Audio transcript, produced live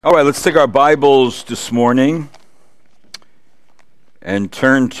All right, let's take our Bibles this morning and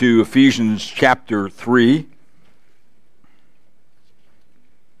turn to Ephesians chapter 3.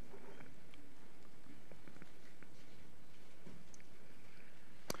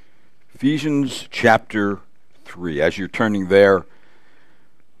 Ephesians chapter 3. As you're turning there,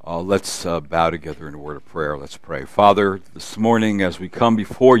 let's bow together in a word of prayer. Let's pray. Father, this morning as we come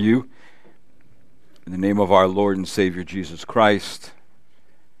before you, in the name of our Lord and Savior Jesus Christ,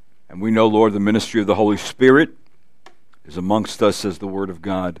 and we know, Lord, the ministry of the Holy Spirit is amongst us as the Word of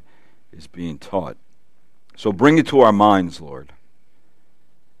God is being taught. So bring it to our minds, Lord.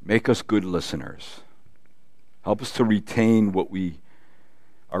 Make us good listeners. Help us to retain what we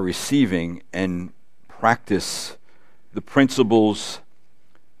are receiving and practice the principles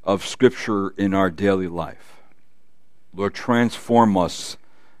of Scripture in our daily life. Lord, transform us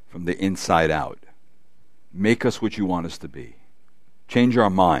from the inside out. Make us what you want us to be. Change our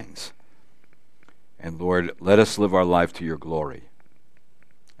minds. And Lord, let us live our life to your glory.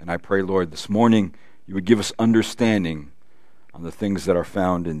 And I pray, Lord, this morning you would give us understanding on the things that are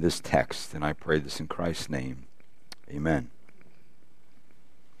found in this text. And I pray this in Christ's name. Amen.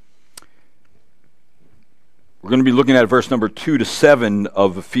 We're going to be looking at verse number 2 to 7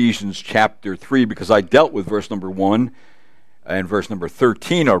 of Ephesians chapter 3 because I dealt with verse number 1 and verse number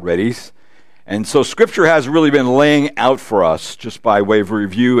 13 already. And so Scripture has really been laying out for us, just by way of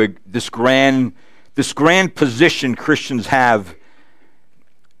review, this grand position Christians have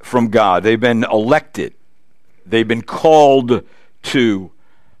from God. They've been elected. They've been called to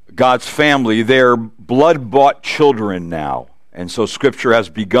God's family. They're blood-bought children now. And so Scripture has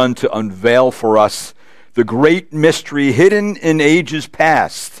begun to unveil for us the great mystery hidden in ages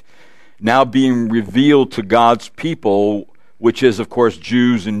past, now being revealed to God's people, which is, of course,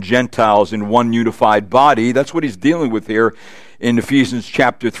 Jews and Gentiles in one unified body. That's what he's dealing with here in Ephesians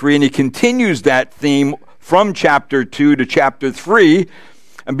chapter 3. And he continues that theme from chapter 2 to chapter 3.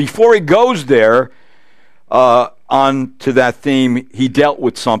 And before he goes there, on to that theme, he dealt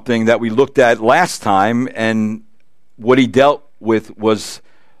with something that we looked at last time. And what he dealt with was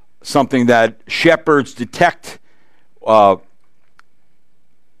something that shepherds detect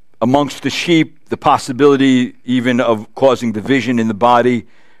amongst the sheep, the possibility even of causing division in the body,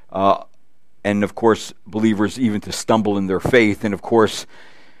 and of course, believers even to stumble in their faith. And of course,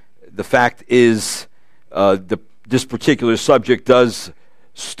 the fact is, this particular subject does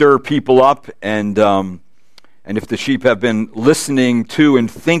stir people up, and if the sheep have been listening to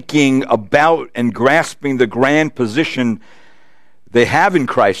and thinking about and grasping the grand position they have in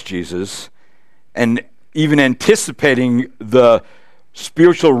Christ Jesus, and even anticipating the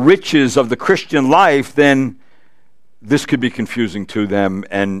spiritual riches of the Christian life, then this could be confusing to them.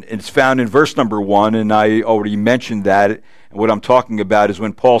 And it's found in verse number 1, and I already mentioned that. And what I'm talking about is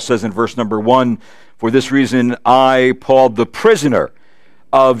when Paul says in verse number 1, "For this reason I, Paul, the prisoner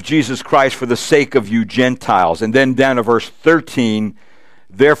of Jesus Christ, for the sake of you Gentiles." And then down to verse 13,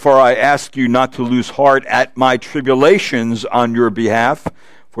 "Therefore I ask you not to lose heart at my tribulations on your behalf,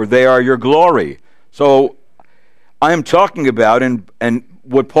 for they are your glory." So I am talking about, and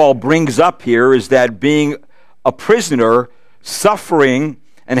what Paul brings up here is that being a prisoner, suffering,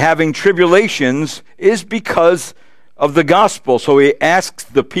 and having tribulations is because of the gospel. So he asks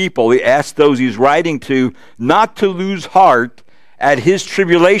the people, he asks those he's writing to, not to lose heart at his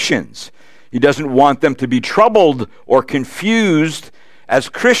tribulations. He doesn't want them to be troubled or confused as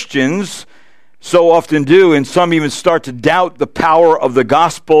Christians so often do, and some even start to doubt the power of the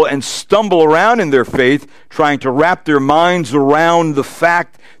gospel and stumble around in their faith, trying to wrap their minds around the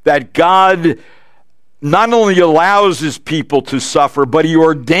fact that God not only allows his people to suffer, but he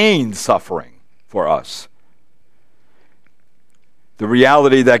ordains suffering for us. The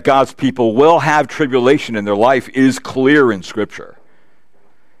reality that God's people will have tribulation in their life is clear in Scripture.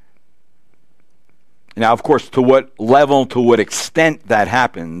 Now, of course, to what level, to what extent that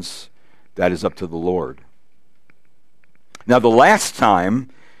happens, that is up to the Lord. Now, the last time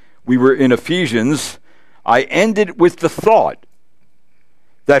we were in Ephesians, I ended with the thought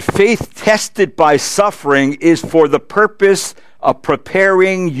that faith tested by suffering is for the purpose of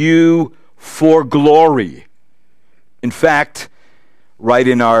preparing you for glory. In fact, right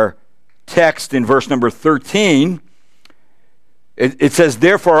in our text in verse number 13, it says,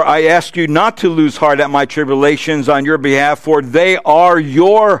 "Therefore I ask you not to lose heart at my tribulations on your behalf, for they are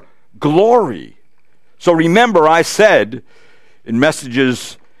your glory." So remember, I said in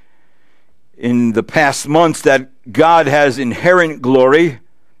messages in the past months that God has inherent glory.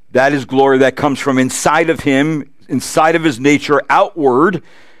 That is glory that comes from inside of him, inside of his nature, outward,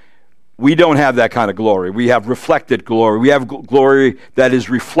 we don't have that kind of glory. We have reflected glory. We have glory that is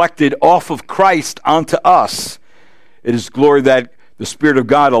reflected off of Christ onto us. It is glory that the Spirit of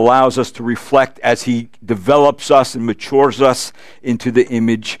God allows us to reflect as He develops us and matures us into the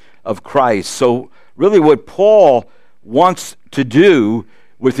image of Christ. So really what Paul wants to do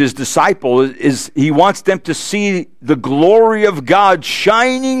with his disciples is he wants them to see the glory of God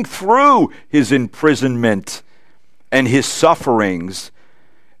shining through his imprisonment and his sufferings,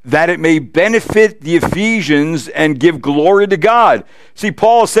 that it may benefit the Ephesians and give glory to God. See,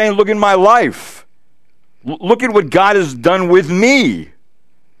 Paul is saying, look at my life. Look at what God has done with me.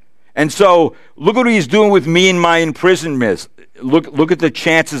 And so, look at what he's doing with me in my imprisonment. Look at the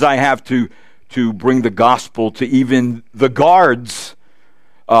chances I have to bring the gospel to even the guards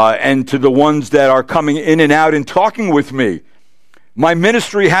and to the ones that are coming in and out and talking with me. My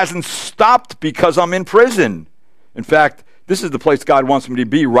ministry hasn't stopped because I'm in prison. In fact, this is the place God wants me to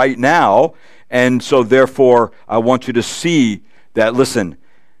be right now. And so therefore, I want you to see that, listen,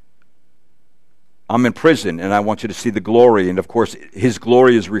 I'm in prison, and I want you to see the glory. And of course, his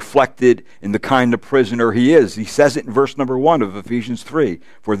glory is reflected in the kind of prisoner he is. He says it in verse number 1 of Ephesians 3.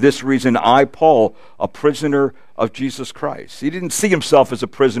 For this reason, I, Paul, a prisoner of Jesus Christ. He didn't see himself as a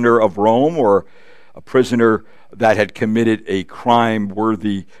prisoner of Rome or a prisoner that had committed a crime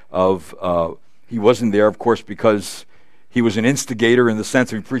worthy of... he wasn't there, of course, because he was an instigator in the sense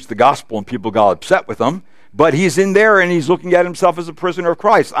that he preached the gospel and people got upset with him. But he's in there and he's looking at himself as a prisoner of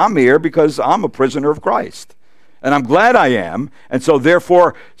Christ. I'm here because I'm a prisoner of Christ. And I'm glad I am. And so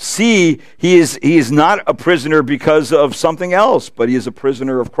therefore, see, he is not a prisoner because of something else, but he is a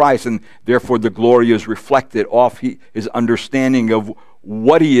prisoner of Christ. And therefore the glory is reflected off his understanding of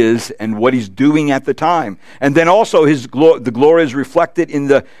what he is and what he's doing at the time. And then also the glory is reflected in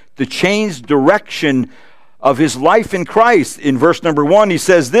the changed direction of his life in Christ. In verse number 1, he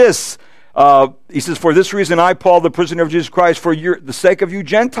says this, he says, for this reason I, Paul, the prisoner of Jesus Christ, for the sake of you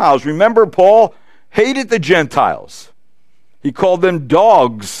Gentiles. Remember, Paul hated the Gentiles. He called them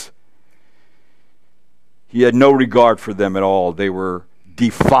dogs. He had no regard for them at all. They were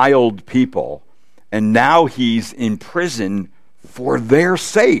defiled people. And now he's in prison for their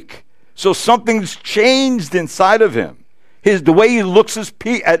sake. So something's changed inside of him. The way he looks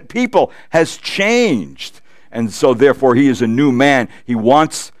at people has changed. And so therefore he is a new man. He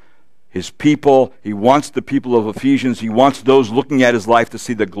wants his people, he wants the people of Ephesians, he wants those looking at his life to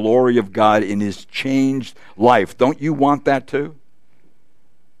see the glory of God in his changed life. Don't you want that too?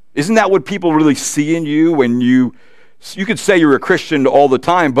 Isn't that what people really see in you when you could say you're a Christian all the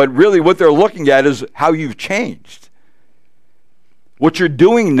time, but really what they're looking at is how you've changed. What you're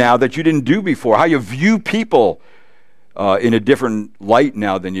doing now that you didn't do before, how you view people in a different light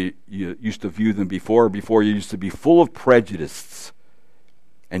now than you used to view them before. Before you used to be full of prejudices.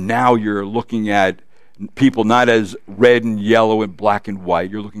 And now you're looking at people not as red and yellow and black and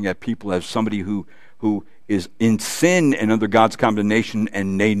white. You're looking at people as somebody who is in sin and under God's condemnation,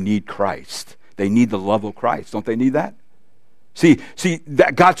 and they need Christ. They need the love of Christ. Don't they need that? See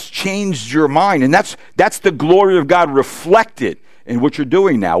that God's changed your mind, and that's the glory of God reflected in what you're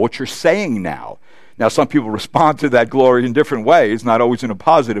doing now, what you're saying now. Now, some people respond to that glory in different ways, not always in a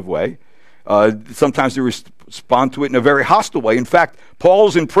positive way. Sometimes they respond to it in a very hostile way. In fact,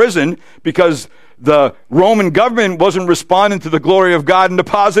 Paul's in prison because the Roman government wasn't responding to the glory of God in a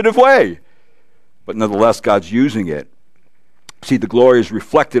positive way. But nonetheless, God's using it. See, the glory is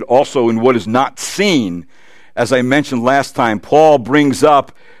reflected also in what is not seen. As I mentioned last time, Paul brings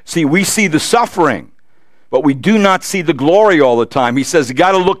up, we see the suffering, but we do not see the glory all the time. He says you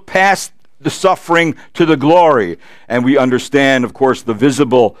got to look past the suffering to the glory. And we understand, of course, the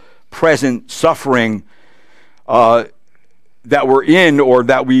visible present suffering that we're in or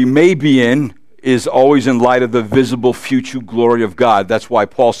that we may be in is always in light of the visible future glory of God. That's why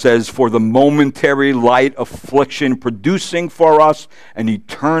Paul says, for the momentary light affliction producing for us an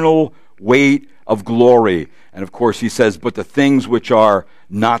eternal weight of glory. And of course he says, but the things which are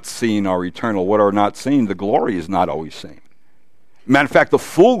not seen are eternal. What are not seen? The glory is not always seen. Matter of fact, the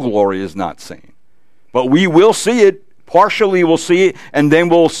full glory is not seen. But we will see it. Partially we'll see it, and then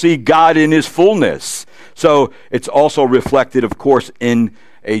we'll see God in his fullness. So it's also reflected, of course, in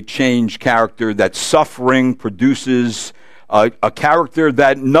a changed character, that suffering produces a character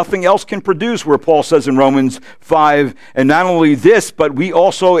that nothing else can produce, where Paul says in Romans 5, and not only this, but we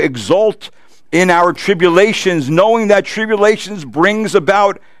also exult in our tribulations, knowing that tribulations brings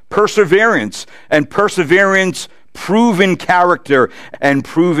about perseverance, and perseverance proven character, and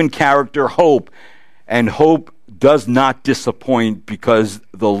proven character hope. And hope does not disappoint, because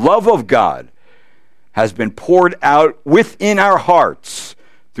the love of God has been poured out within our hearts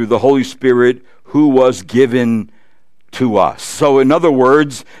through the Holy Spirit who was given to us. So in other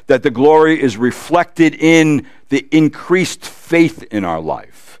words, that the glory is reflected in the increased faith in our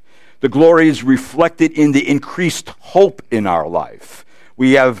life. The glory is reflected in the increased hope in our life.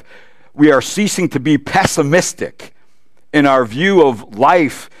 We are ceasing to be pessimistic in our view of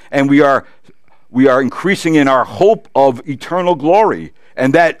life, and we are increasing in our hope of eternal glory,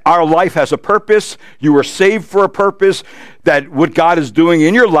 and that our life has a purpose. You were saved for a purpose, that what God is doing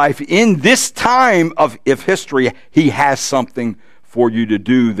in your life in this time of history, he has something for you to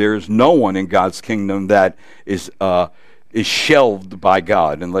do. There's no one in God's kingdom that is shelved by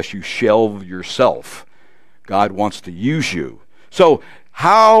God unless you shelve yourself. God wants to use you. So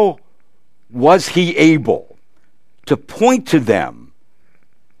how was he able to point to them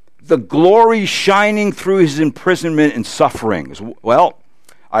the glory shining through his imprisonment and sufferings? Well,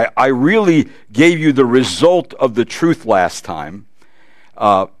 I really gave you the result of the truth last time,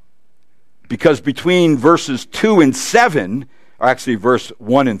 because between verses 2 and 7, or actually verse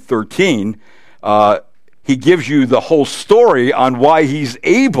 1 and 13, he gives you the whole story on why he's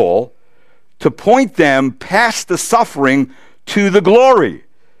able to point them past the suffering to the glory.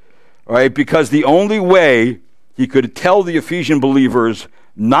 All right, because the only way he could tell the Ephesian believers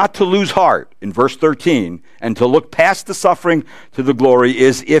not to lose heart in verse 13 and to look past the suffering to the glory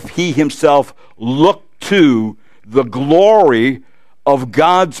is if he himself looked to the glory of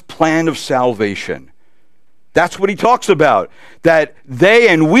God's plan of salvation. That's what he talks about, that they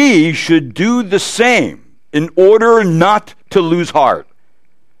and we should do the same in order not to lose heart,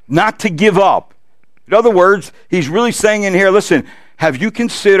 not to give up. In other words, he's really saying in here, listen, do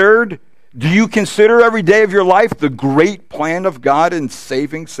you consider every day of your life the great plan of God in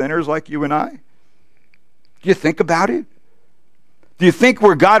saving sinners like you and I? Do you think about it? Do you think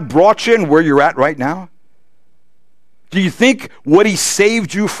where God brought you and where you're at right now? Do you think what he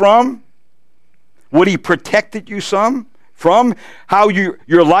saved you from, what he protected you from, how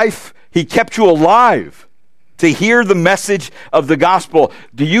your life, he kept you alive to hear the message of the gospel?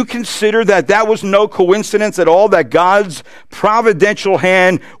 Do you consider that was no coincidence at all, that God's providential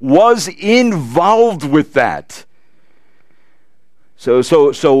hand was involved with that?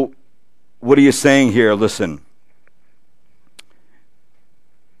 So what are you saying here? Listen,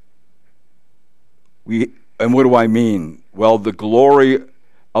 and what do I mean? Well, the glory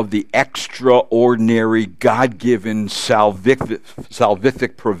of the extraordinary God-given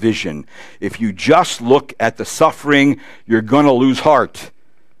salvific provision. If you just look at the suffering, you're going to lose heart.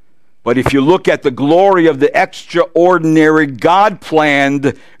 But if you look at the glory of the extraordinary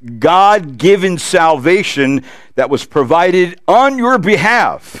God-planned, God-given salvation that was provided on your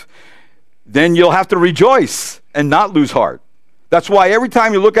behalf, then you'll have to rejoice and not lose heart. That's why every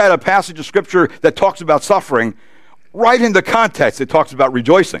time you look at a passage of Scripture that talks about suffering, right in the context, it talks about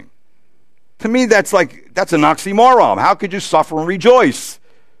rejoicing. To me, that's an oxymoron. How could you suffer and rejoice?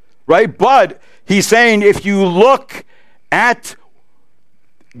 Right? But he's saying if you look at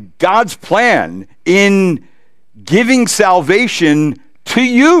God's plan in giving salvation to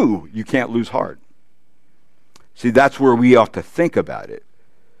you, you can't lose heart. See, that's where we ought to think about it.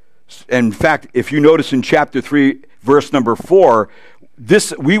 In fact, if you notice in chapter 3, verse number 4,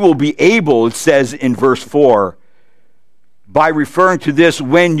 we will be able, it says in verse 4, by referring to this,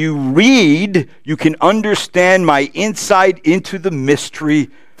 when you read, you can understand my insight into the mystery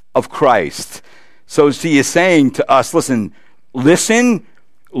of Christ. So he is saying to us, listen,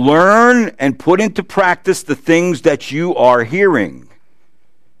 learn, and put into practice the things that you are hearing.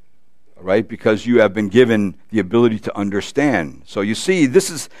 All right? Because you have been given the ability to understand. So you see, this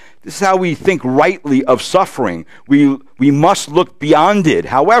is how we think rightly of suffering. We must look beyond it.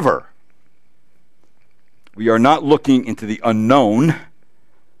 However, we are not looking into the unknown.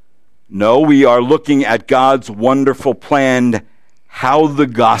 No, we are looking at God's wonderful plan, how the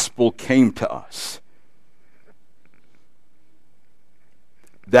gospel came to us.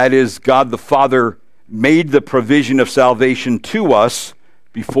 That is, God the Father made the provision of salvation to us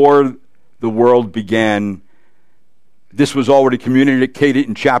before the world began. This was already communicated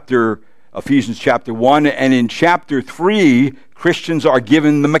in Ephesians chapter 1, and in chapter 3, Christians are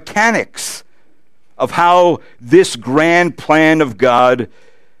given the mechanics of how this grand plan of God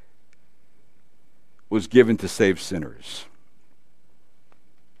was given to save sinners.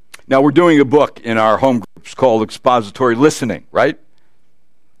 Now, we're doing a book in our home groups called Expository Listening, right?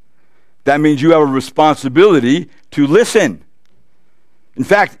 That means you have a responsibility to listen. In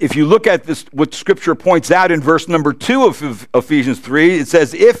fact, if you look at this, what Scripture points out in verse number 2 of Ephesians 3, it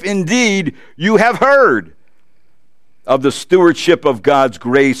says, if indeed you have heard of the stewardship of God's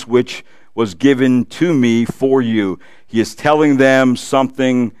grace, which was given to me for you. He is telling them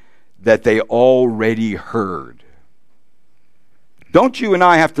something that they already heard. Don't you and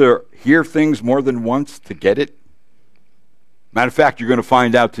I have to hear things more than once to get it? Matter of fact, you're going to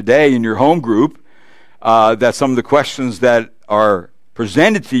find out today in your home group that some of the questions that are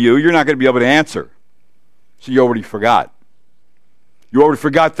presented to you, you're not going to be able to answer. So you already forgot. You already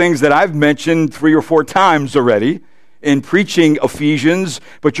forgot things that I've mentioned 3 or 4 times already in preaching Ephesians,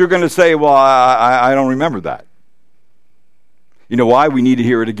 but you're going to say, well, I don't remember that. You know why? We need to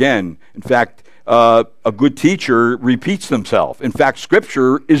hear it again. In fact, a good teacher repeats themselves. In fact,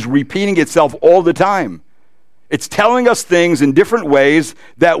 Scripture is repeating itself all the time. It's telling us things in different ways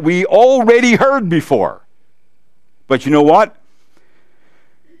that we already heard before. But you know what?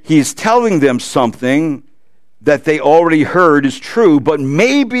 He's telling them something that they already heard is true, but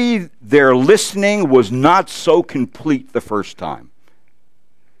maybe their listening was not so complete the first time.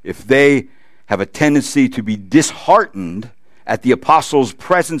 If they have a tendency to be disheartened at the apostles'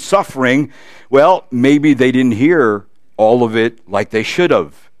 present suffering, well, maybe they didn't hear all of it like they should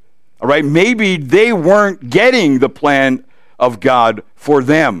have. All right, maybe they weren't getting the plan of God for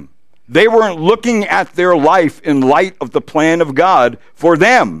them. They weren't looking at their life in light of the plan of God for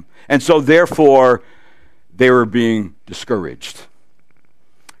them. And so therefore, they were being discouraged.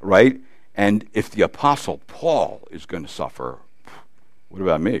 Right? And if the apostle Paul is going to suffer, what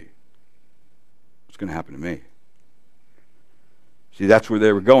about me? What's going to happen to me? See, that's where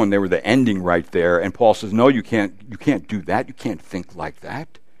they were going. They were the ending right there. And Paul says, no, you can't do that. You can't think like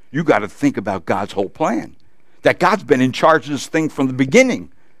that. You got to think about God's whole plan. That God's been in charge of this thing from the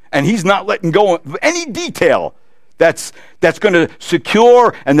beginning. And he's not letting go of any detail that's going to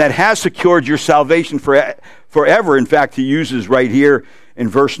secure and that has secured your salvation forever. In fact, he uses right here in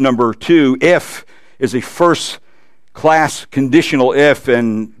verse number 2, if is a first-class conditional if,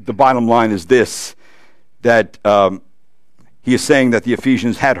 and the bottom line is this, that he is saying that the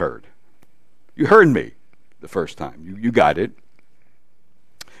Ephesians had heard. You heard me the first time. You got it.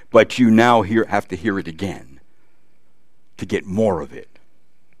 But you now have to hear it again to get more of it,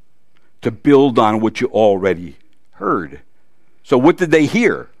 to build on what you already heard. So what did they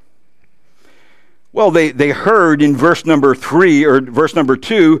hear? Well, they heard in verse number 3 or verse number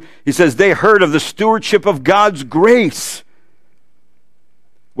 2, he says they heard of the stewardship of God's grace,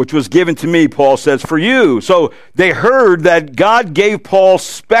 which was given to me, Paul says, for you. So they heard that God gave Paul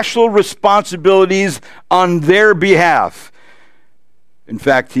special responsibilities on their behalf. In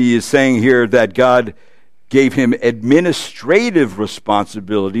fact, he is saying here that God gave him administrative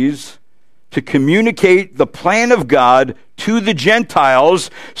responsibilities to communicate the plan of God to the Gentiles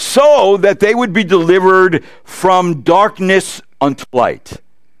so that they would be delivered from darkness unto light.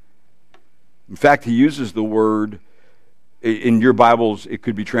 In fact, he uses the word, in your Bibles, it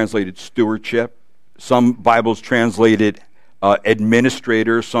could be translated stewardship. Some Bibles translate it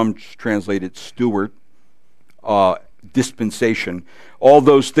administrator, some translate it steward, dispensation. All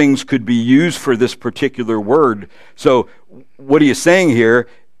those things could be used for this particular word. So what he is saying here,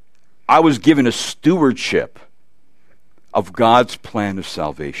 I was given a stewardship of God's plan of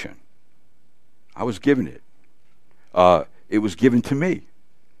salvation. I was given it. It was given to me.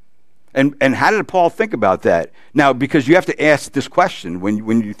 And how did Paul think about that? Now, because you have to ask this question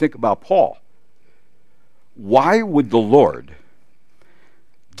when you think about Paul. Why would the Lord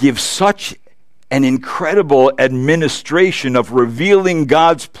give such an incredible administration of revealing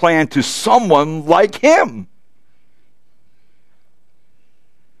God's plan to someone like him?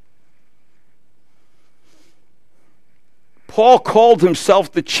 Paul called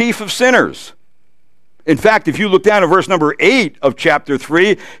himself the chief of sinners. In fact, if you look down at verse number 8 of chapter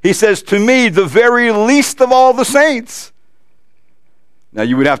 3, he says, to me, the very least of all the saints. Now,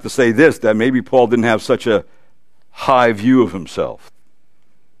 you would have to say this, that maybe Paul didn't have such a high view of himself,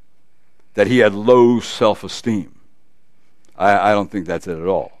 that he had low self-esteem. I don't think that's it at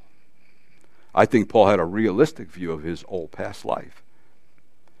all. I think Paul had a realistic view of his old past life.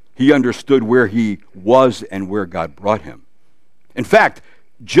 He understood where he was and where God brought him. In fact,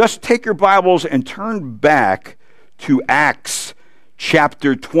 just take your Bibles and turn back to Acts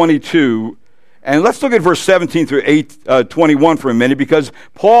chapter 22, and let's look at verse 17 through 21 for a minute, because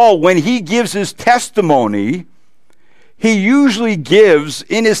Paul, when he gives his testimony, he usually gives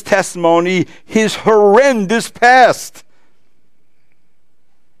in his testimony his horrendous past.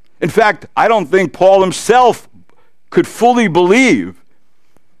 In fact, I don't think Paul himself could fully believe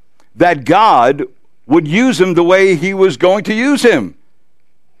that God would use him the way he was going to use him.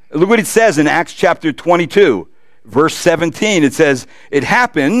 Look what it says in Acts chapter 22, verse 17. It says, it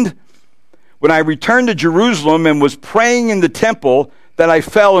happened when I returned to Jerusalem and was praying in the temple that I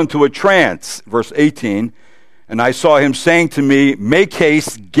fell into a trance. Verse 18, And I saw him saying to me, make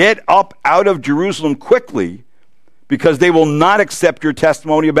haste, get up out of Jerusalem quickly, because they will not accept your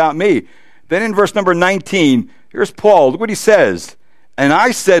testimony about me. Then in verse number 19, here's Paul. Look what he says. And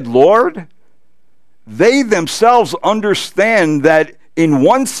I said, Lord, they themselves understand that in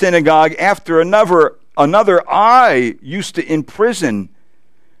one synagogue after another I used to imprison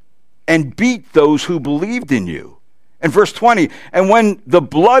and beat those who believed in you. And verse 20, and when the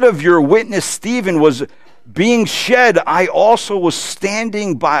blood of your witness Stephen was being shed, I also was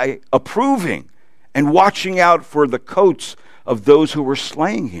standing by approving and watching out for the coats of those who were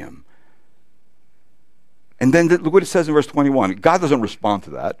slaying him. And then look what it says in verse 21. God doesn't respond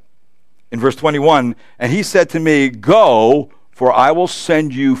to that. In verse 21, and he said to me, go, for I will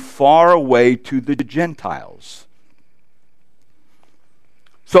send you far away to the Gentiles.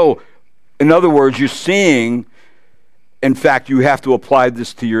 So, in other words, you're seeing, in fact, you have to apply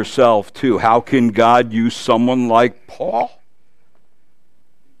this to yourself too. How can God use someone like Paul,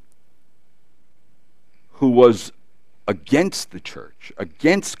 who was against the church,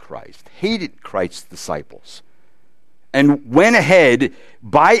 against Christ, hated Christ's disciples, and went ahead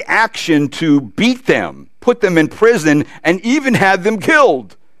by action to beat them, put them in prison, and even had them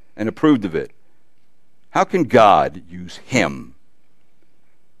killed, and approved of it? How can God use him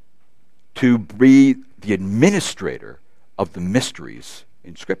to be the administrator of the mysteries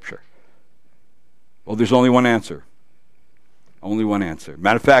in Scripture? Well, there's only one answer. Only one answer.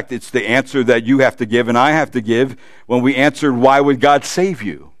 Matter of fact, it's the answer that you have to give and I have to give when we answered, why would God save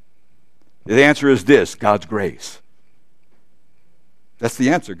you? The answer is this: God's grace. That's the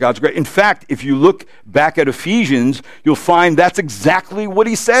answer, God's grace. In fact, if you look back at Ephesians, you'll find that's exactly what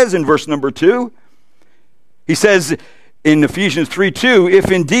he says in verse number 2. He says in Ephesians 3:2,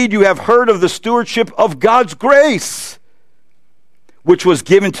 if indeed you have heard of the stewardship of God's grace, which was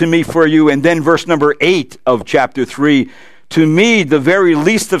given to me for you. And then verse number 8 of chapter 3, to me, the very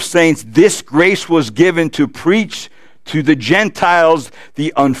least of saints, this grace was given to preach to the Gentiles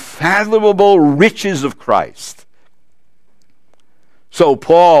the unfathomable riches of Christ. So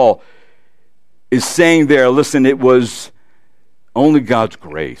Paul is saying there, listen, it was only God's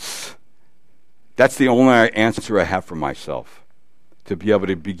grace. That's the only answer I have for myself, to be able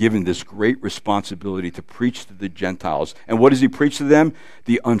to be given this great responsibility to preach to the Gentiles. And what does he preach to them?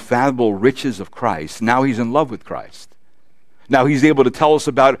 The unfathomable riches of Christ. Now he's in love with Christ. Now he's able to tell us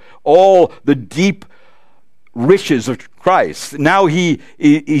about all the deep riches of Christ. Now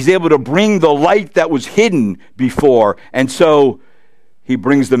he's able to bring the light that was hidden before. And so he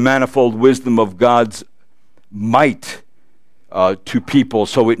brings the manifold wisdom of God's might to people,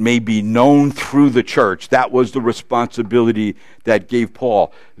 so it may be known through the church. That was the responsibility that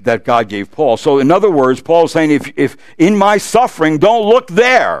God gave Paul. So in other words, Paul is saying, if in my suffering, don't look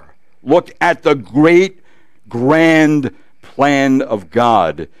there. Look at the great, grand plan of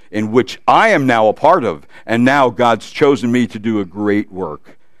God in which I am now a part of. And now God's chosen me to do a great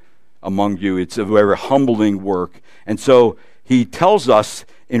work among you. It's a very humbling work. And so he tells us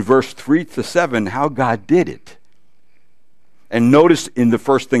in verse 3-7 how God did it. And notice in the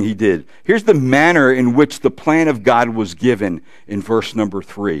first thing he did, here's the manner in which the plan of God was given in verse number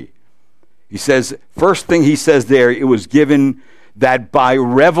 3. He says, first thing he says there, it was given that by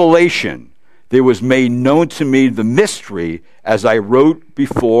revelation there was made known to me the mystery, as I wrote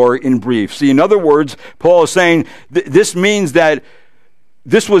before in brief. See, in other words, Paul is saying this means that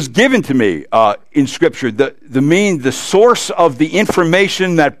this was given to me in Scripture. The source of the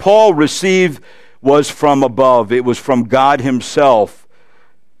information that Paul received was from above. It was from God himself.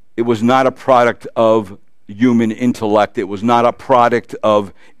 It was not a product of human intellect. It was not a product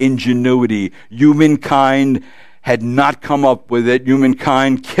of ingenuity. Humankind had not come up with it.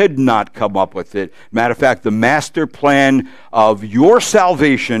 Humankind could not come up with it. Matter of fact, the master plan of your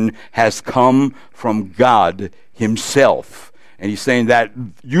salvation has come from God himself. And he's saying that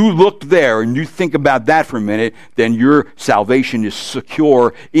you look there and you think about that for a minute, then your salvation is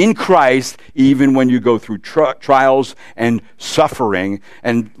secure in Christ, even when you go through trials and suffering.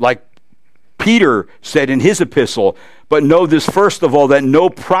 And like Peter said in his epistle, but know this first of all, that no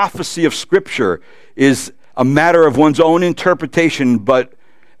prophecy of Scripture is a matter of one's own interpretation, but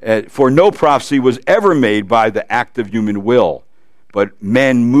for no prophecy was ever made by the act of human will, but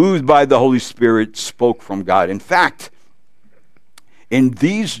men moved by the Holy Spirit spoke from God. In fact, in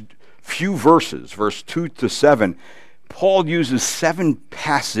these few verses, verse 2-7, Paul uses 7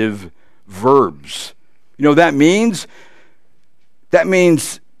 passive verbs. You know what that means? That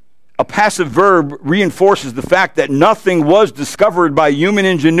means a passive verb reinforces the fact that nothing was discovered by human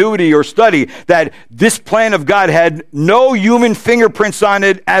ingenuity or study, that this plan of God had no human fingerprints on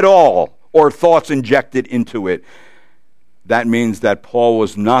it at all or thoughts injected into it. That means that Paul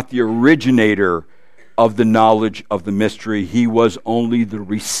was not the originator of the knowledge of the mystery. He was only the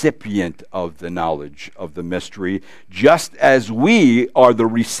recipient of the knowledge of the mystery, just as we are the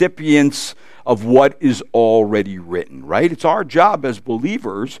recipients of what is already written, right? It's our job as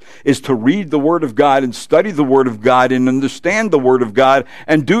believers is to read the Word of God and study the Word of God and understand the Word of God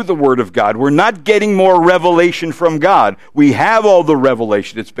and do the Word of God. We're not getting more revelation from God. We have all the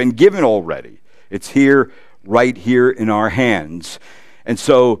revelation. It's been given already. It's here, right here in our hands. And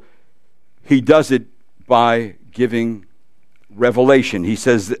so he does it by giving revelation. He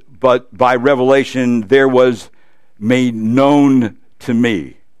says, but by revelation there was made known to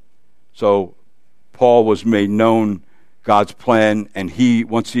me. So Paul was made known God's plan, and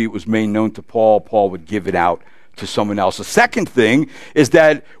once it was made known to Paul, Paul would give it out to someone else. The second thing is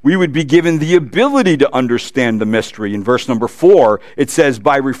that we would be given the ability to understand the mystery. In verse number 4, it says,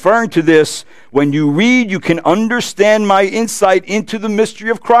 by referring to this, when you read, you can understand my insight into the mystery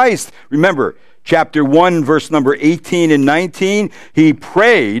of Christ. Remember, chapter 1, verse number 18 and 19, he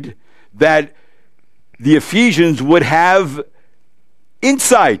prayed that the Ephesians would have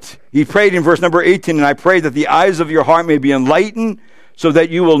insight. He prayed in verse number 18, and I pray that the eyes of your heart may be enlightened, so that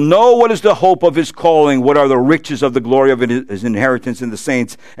you will know what is the hope of his calling, what are the riches of the glory of his inheritance in the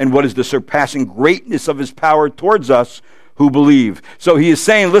saints, and what is the surpassing greatness of his power towards us who believe. So he is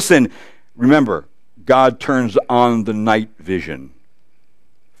saying, listen, remember, God turns on the night vision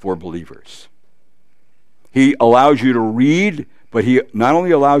for believers. He allows you to read, but he not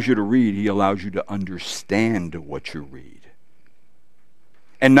only allows you to read, he allows you to understand what you read.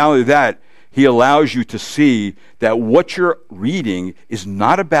 And not only that, he allows you to see that what you're reading is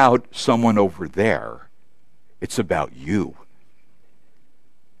not about someone over there. It's about you.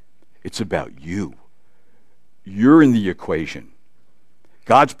 It's about you. You're in the equation.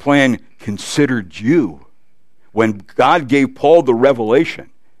 God's plan considered you. When God gave Paul the revelation,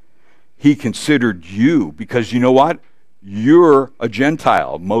 he considered you because you know what? You're a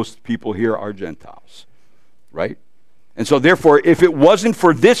Gentile. Most people here are Gentiles, right? And so therefore, if it wasn't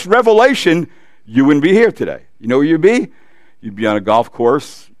for this revelation, you wouldn't be here today. You know where you'd be? You'd be on a golf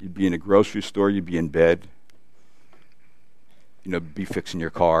course. You'd be in a grocery store. You'd be in bed. Be fixing your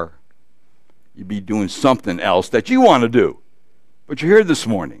car. You'd be doing something else that you want to do. But you're here this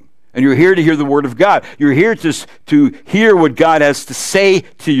morning. And you're here to hear the Word of God. You're here to hear what God has to say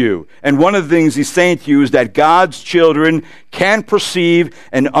to you. And one of the things he's saying to you is that God's children can perceive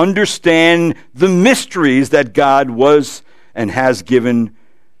and understand the mysteries that God was and has given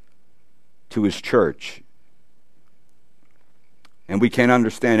to his church. And we can't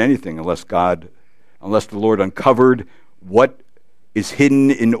understand anything unless the Lord uncovered what is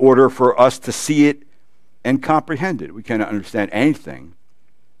hidden in order for us to see it and comprehend it. We cannot understand anything.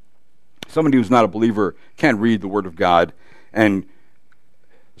 Somebody who's not a believer can't read the Word of God and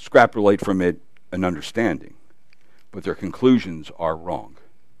extrapolate from it an understanding, but their conclusions are wrong.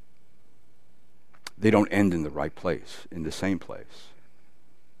 They don't end in the right place, in the same place.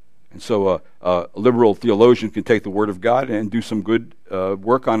 And so a liberal theologian can take the Word of God and do some good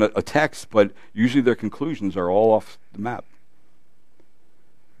work on a text, but usually their conclusions are all off the map.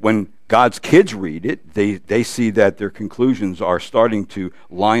 When God's kids read it, they see that their conclusions are starting to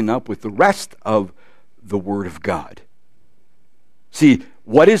line up with the rest of the Word of God. See,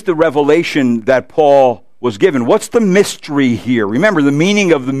 what is the revelation that Paul was given? What's the mystery here? Remember, the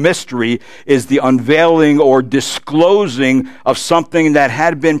meaning of the mystery is the unveiling or disclosing of something that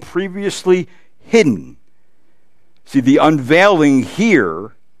had been previously hidden. See, the unveiling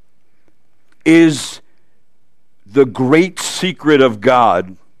here is the great secret of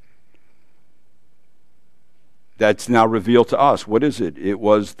God that's now revealed to us. What is it? It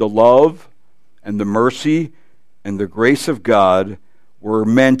was the love and the mercy and the grace of God were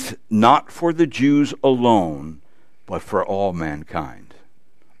meant not for the Jews alone, but for all mankind.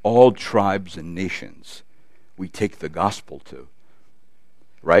 All tribes and nations we take the gospel to.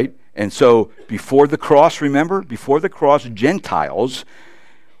 Right? And so before the cross, remember, before the cross, Gentiles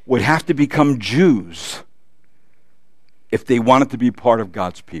would have to become Jews if they wanted to be part of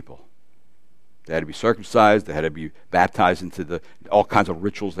God's people. They had to be circumcised. They had to be baptized into all kinds of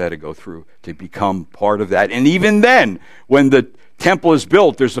rituals they had to go through to become part of that. And even then, when the temple is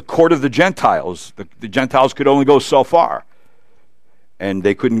built, there's a court of the Gentiles. The Gentiles could only go so far. And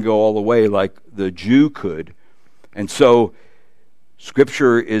they couldn't go all the way like the Jew could. And so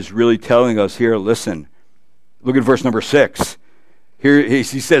Scripture is really telling us here, listen, look at verse number 6. Here he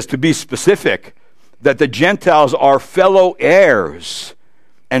says, to be specific, that the Gentiles are fellow heirs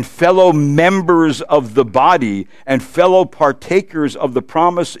and fellow members of the body and fellow partakers of the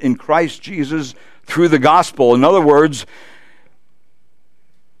promise in Christ Jesus through the gospel. In other words,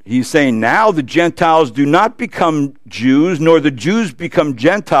 he's saying now the Gentiles do not become Jews, nor the Jews become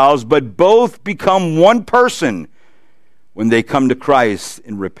Gentiles, but both become one person when they come to Christ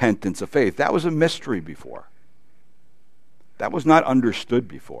in repentance of faith. That was a mystery before. That was not understood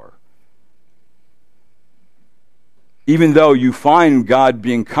before. Even though you find God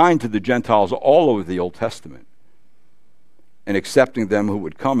being kind to the Gentiles all over the Old Testament and accepting them who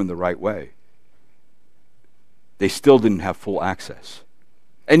would come in the right way, they still didn't have full access.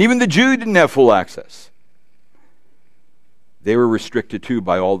 And even the Jew didn't have full access. They were restricted too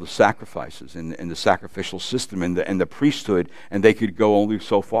by all the sacrifices and the sacrificial system and the priesthood, and they could go only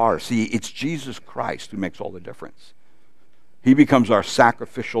so far. See, it's Jesus Christ who makes all the difference. He becomes our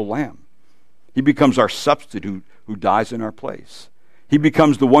sacrificial lamb. He becomes our substitute who dies in our place. He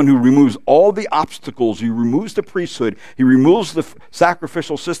becomes the one who removes all the obstacles. He removes the priesthood. He removes the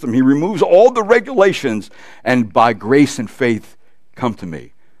sacrificial system. He removes all the regulations. And by grace and faith, come to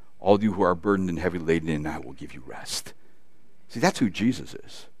me, all you who are burdened and heavy laden, and I will give you rest. See, that's who Jesus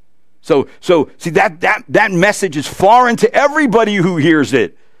is. So see, that message is foreign to everybody who hears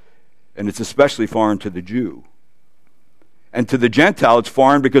it. And it's especially foreign to the Jew. And to the Gentile, it's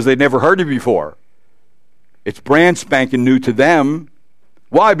foreign because they'd never heard it before. It's brand spanking new to them.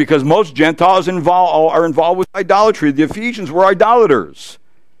 Why? Because most Gentiles are involved with idolatry. The Ephesians were idolaters.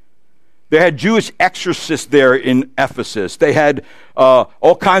 They had Jewish exorcists there in Ephesus. They had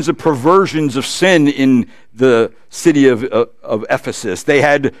all kinds of perversions of sin in the city of Ephesus. They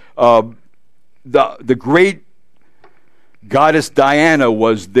had the great goddess Diana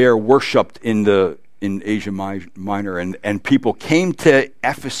was there worshipped in Asia Minor, and people came to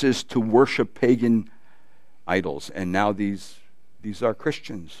Ephesus to worship pagan idols. And now these are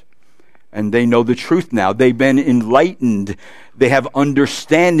Christians. And they know the truth now. They've been enlightened. They have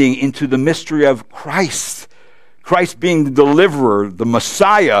understanding into the mystery of Christ. Christ being the deliverer, the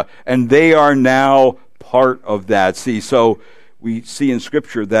Messiah, and they are now part of that. See, so we see in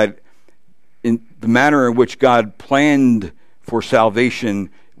Scripture that in the manner in which God planned for salvation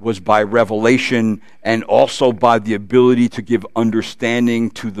was by revelation and also by the ability to give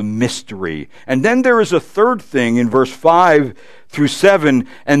understanding to the mystery. And then there is a third thing in verse 5 through 7,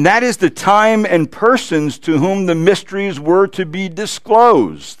 and that is the time and persons to whom the mysteries were to be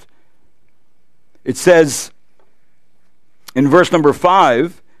disclosed. It says in verse number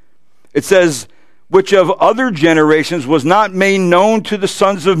 5, it says, which of other generations was not made known to the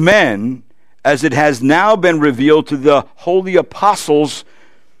sons of men, as it has now been revealed to the holy apostles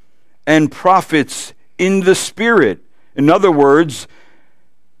and prophets in the Spirit. In other words,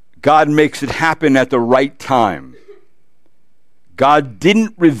 God makes it happen at the right time. God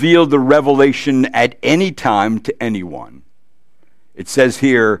didn't reveal the revelation at any time to anyone. It says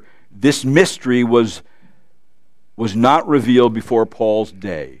here, this mystery was not revealed before Paul's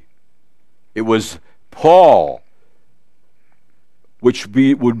day. It was Paul which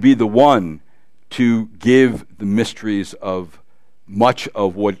would be the one to give the mysteries of much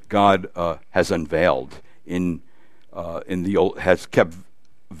of what God has unveiled in the old, has kept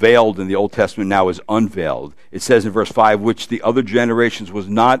veiled in the Old Testament, now is unveiled. It says in verse 5, which the other generations was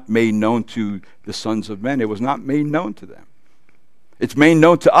not made known to the sons of men. It was not made known to them. It's made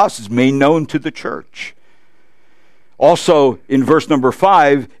known to us. It's made known to the church. Also, in verse number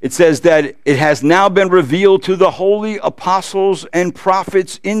 5, it says that it has now been revealed to the holy apostles and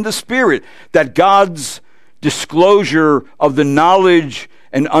prophets in the Spirit, that God's disclosure of the knowledge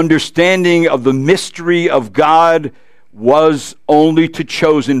and understanding of the mystery of God was only to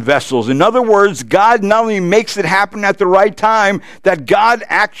chosen vessels. In other words, God not only makes it happen at the right time, that God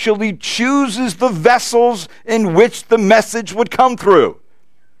actually chooses the vessels in which the message would come through.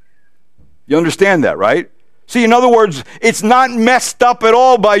 You understand that, right? See, in other words, it's not messed up at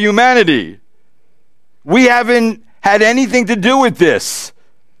all by humanity. We haven't had anything to do with this.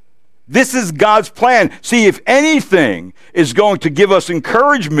 This is God's plan. See, if anything is going to give us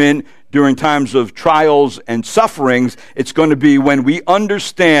encouragement during times of trials and sufferings, it's going to be when we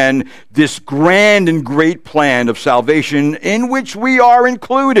understand this grand and great plan of salvation in which we are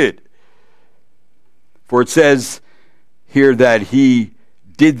included. For it says here that he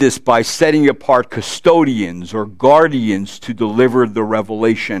did this by setting apart custodians or guardians to deliver the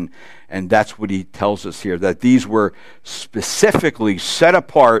revelation. And that's what he tells us here, that these were specifically set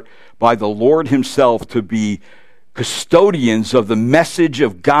apart by the Lord himself to be custodians of the message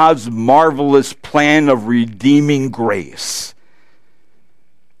of God's marvelous plan of redeeming grace.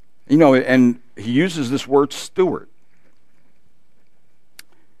 You know, and he uses this word steward.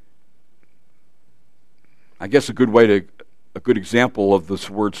 I guess a good example of this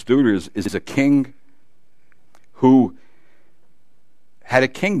word steward is a king who had a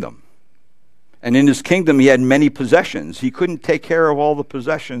kingdom. And in his kingdom, he had many possessions. He couldn't take care of all the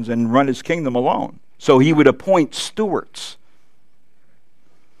possessions and run his kingdom alone. So he would appoint stewards.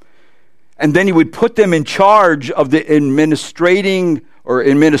 And then he would put them in charge of the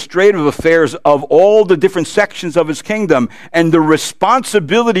administrative affairs of all the different sections of his kingdom. And the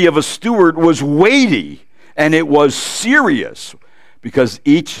responsibility of a steward was weighty, and it was serious, because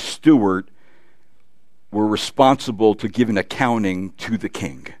each steward were responsible to give an accounting to the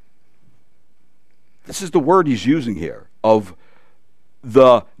king. This is the word he's using here of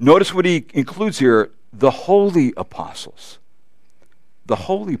notice what he includes here, the holy apostles, the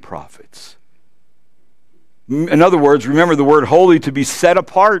holy prophets. In other words, remember the word holy, to be set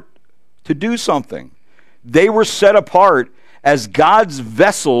apart to do something. They were set apart as God's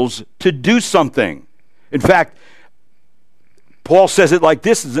vessels to do something. In fact, Paul says it like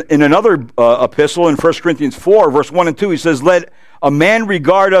this in another epistle in 1 Corinthians 4, verse 1 and 2. He says, "Let a man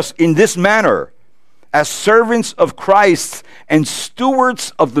regard us in this manner, as servants of Christ and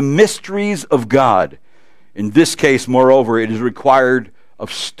stewards of the mysteries of God." In this case, moreover, it is required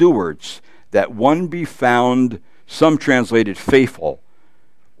of stewards that one be found, some translated faithful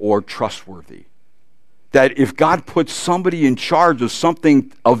or trustworthy. That if God puts somebody in charge of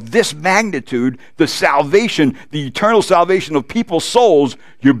something of this magnitude, the salvation, the eternal salvation of people's souls,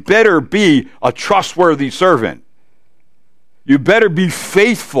 you better be a trustworthy servant. You better be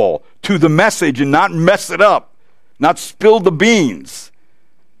faithful to the message and not mess it up, not spill the beans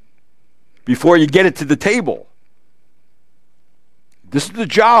before you get it to the table. This is the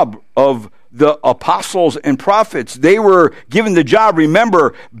job of the apostles and prophets. They were given the job,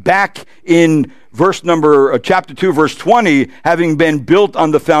 remember, back in chapter 2, verse 20, having been built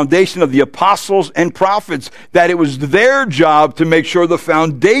on the foundation of the apostles and prophets, that it was their job to make sure the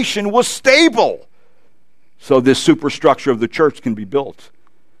foundation was stable so this superstructure of the church can be built.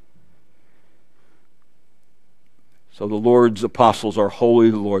 So the Lord's apostles are holy,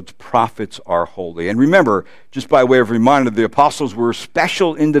 the Lord's prophets are holy. And remember, just by way of reminder, the apostles were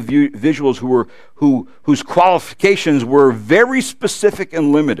special individuals whose qualifications were very specific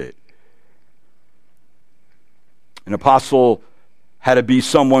and limited. An apostle had to be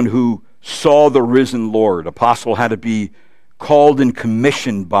someone who saw the risen Lord. An apostle had to be called and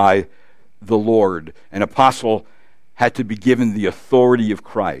commissioned by the Lord. An apostle had to be given the authority of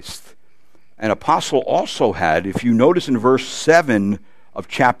Christ. An apostle also had, if you notice in verse 7 of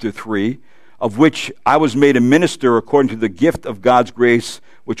chapter 3, of which I was made a minister according to the gift of God's grace,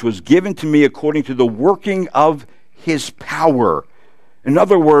 which was given to me according to the working of his power. In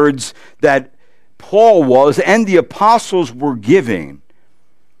other words, that Paul was and the apostles were giving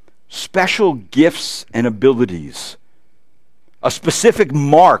special gifts and abilities, a specific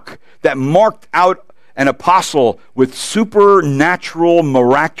mark that marked out an apostle with supernatural,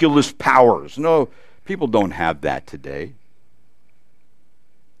 miraculous powers. No, people don't have that today.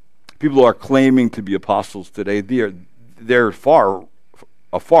 People are claiming to be apostles today. They're a far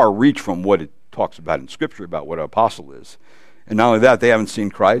reach from what it talks about in Scripture about what an apostle is. And not only that, they haven't seen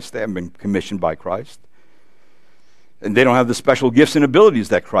Christ. They haven't been commissioned by Christ. And they don't have the special gifts and abilities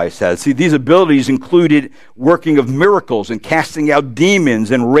that Christ has. See, these abilities included working of miracles and casting out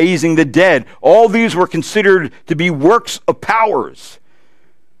demons and raising the dead. All these were considered to be works of powers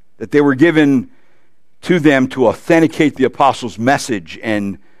that they were given to them to authenticate the apostles' message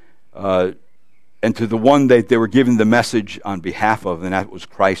and to the one that they were given the message on behalf of, and that was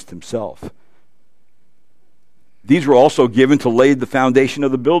Christ himself. These were also given to lay the foundation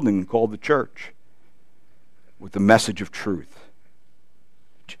of the building called the church, with the message of truth.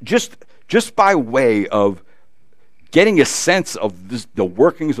 Just by way of getting a sense of the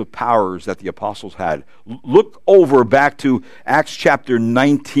workings of powers that the apostles had, look over back to Acts chapter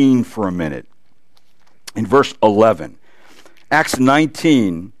 19 for a minute, in verse 11. Acts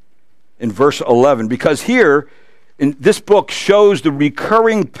 19 in verse 11, because here, in this book shows the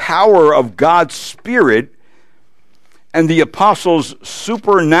recurring power of God's Spirit and the apostles'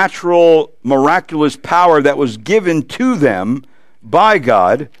 supernatural, miraculous power that was given to them by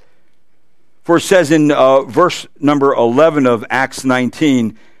God. For it says in verse number 11 of Acts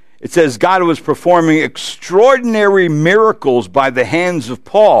 19, it says, God was performing extraordinary miracles by the hands of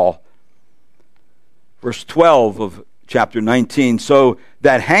Paul. Verse 12 of chapter 19, so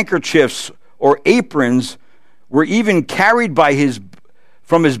that handkerchiefs or aprons were even carried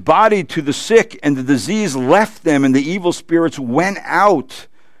from his body to the sick, and the disease left them, and the evil spirits went out.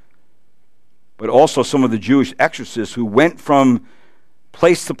 But also some of the Jewish exorcists who went from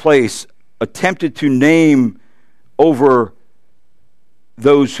place to place attempted to name over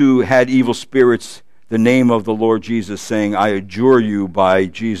those who had evil spirits the name of the Lord Jesus, saying, I adjure you by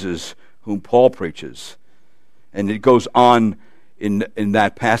Jesus whom Paul preaches. And it goes on in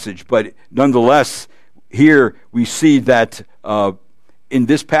that passage. But nonetheless, here we see that in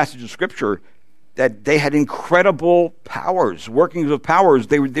this passage of Scripture, that they had incredible powers, workings of powers.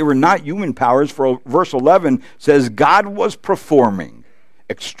 They were not human powers. For verse 11 says, God was performing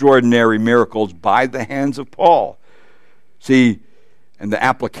extraordinary miracles by the hands of Paul. See, and the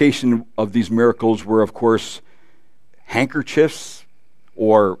application of these miracles were, of course, handkerchiefs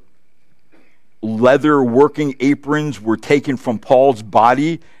or leather working aprons were taken from Paul's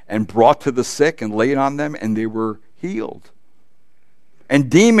body and brought to the sick and laid on them, and they were healed. And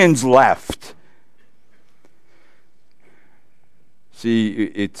demons left. See,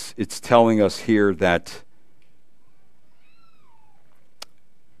 it's telling us here that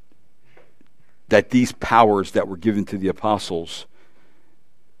these powers that were given to the apostles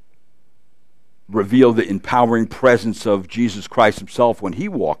reveal the empowering presence of Jesus Christ himself when he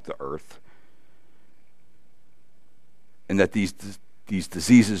walked the earth, and that these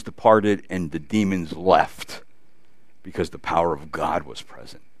diseases departed and the demons left because the power of God was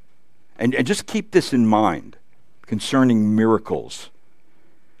present. And just keep this in mind concerning miracles.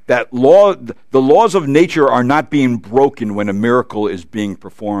 That the laws of nature are not being broken when a miracle is being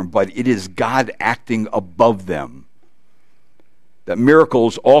performed, but it is God acting above them. That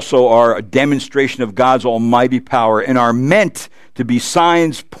miracles also are a demonstration of God's almighty power and are meant to be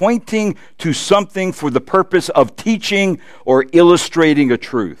signs pointing to something for the purpose of teaching or illustrating a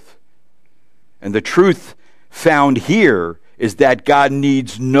truth. And the truth found here is that God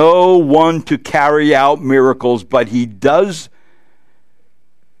needs no one to carry out miracles, but he does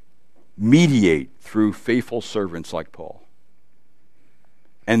mediate through faithful servants like Paul.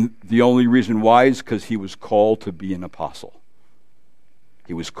 And the only reason why is because he was called to be an apostle.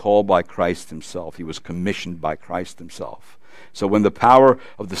 He was called by Christ himself. He was commissioned by Christ himself. So when the power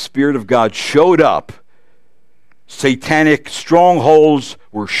of the Spirit of God showed up, satanic strongholds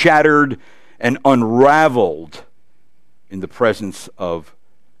were shattered and unraveled in the presence of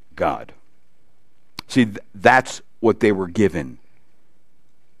God. See, that's what they were given.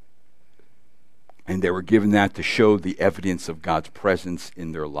 And they were given that to show the evidence of God's presence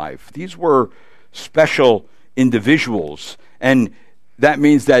in their life. These were special individuals. And that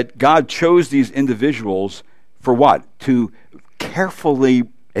means that God chose these individuals for what? To carefully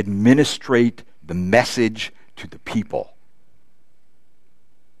administrate the message to the people.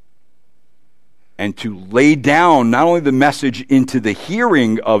 And to lay down not only the message into the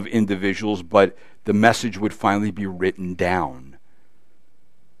hearing of individuals, but the message would finally be written down.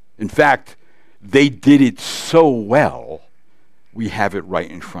 In fact, they did it so well, we have it right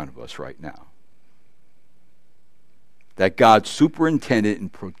in front of us right now. That God superintended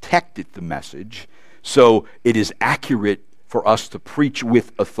and protected the message so it is accurate for us to preach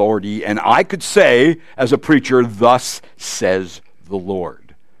with authority. And I could say, as a preacher, thus says the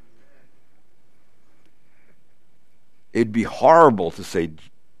Lord. It'd be horrible to say,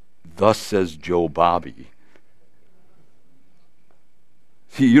 thus says Joe Bobby.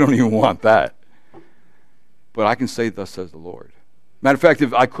 See, you don't even want that. But I can say, thus says the Lord. Matter of fact,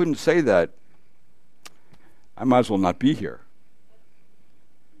 if I couldn't say that, I might as well not be here.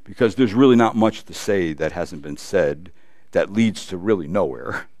 Because there's really not much to say that hasn't been said that leads to really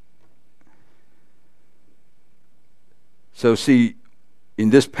nowhere. So see, in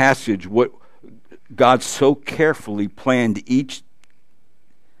this passage, what God so carefully planned each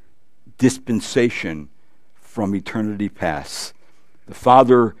dispensation from eternity past. The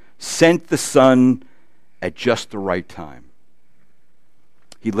Father sent the Son at just the right time.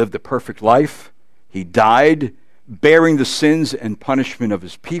 He lived a perfect life. He died, bearing the sins and punishment of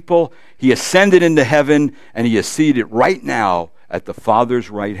his people. He ascended into heaven, and he is seated right now at the Father's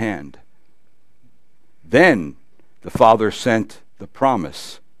right hand. Then the Father sent the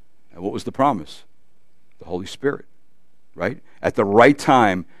promise. And what was the promise? The Holy Spirit, right? At the right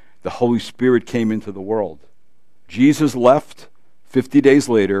time, the Holy Spirit came into the world. Jesus left. 50 days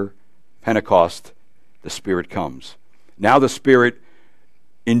later, Pentecost, the Spirit comes. Now the Spirit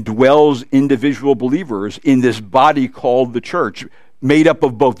indwells individual believers in this body called the church, made up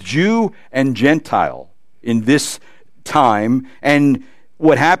of both Jew and Gentile in this time. And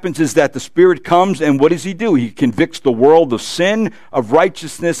what happens is that the Spirit comes, and what does he do? He convicts the world of sin, of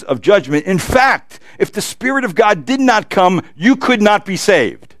righteousness, of judgment. In fact, if the Spirit of God did not come, you could not be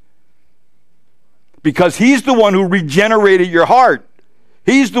saved. Because he's the one who regenerated your heart.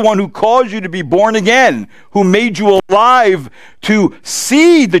 He's the one who caused you to be born again, who made you alive to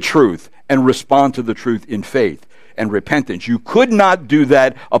see the truth and respond to the truth in faith and repentance. You could not do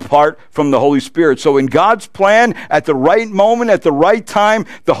that apart from the Holy Spirit. So in God's plan, at the right moment, at the right time,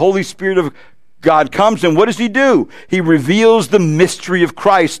 the Holy Spirit of God comes, and what does he do? He reveals the mystery of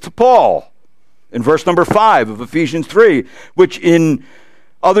Christ to Paul. In verse number 5 of Ephesians 3, which in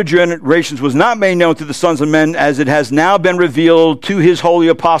other generations was not made known to the sons of men, as it has now been revealed to his holy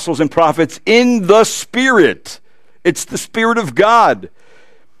apostles and prophets in the Spirit. It's the Spirit of God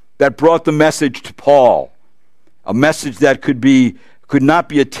that brought the message to Paul. A message that could not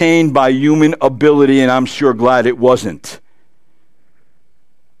be attained by human ability, and I'm sure glad it wasn't.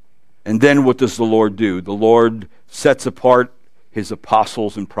 And then what does the Lord do? The Lord sets apart his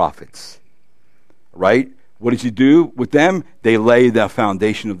apostles and prophets. Right? What does he do with them? They lay the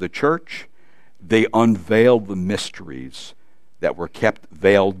foundation of the church. They unveil the mysteries that were kept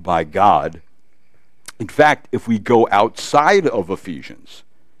veiled by God. In fact, if we go outside of Ephesians,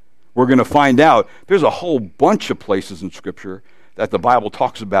 we're going to find out there's a whole bunch of places in Scripture that the Bible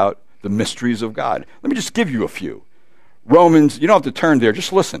talks about the mysteries of God. Let me just give you a few. Romans, you don't have to turn there,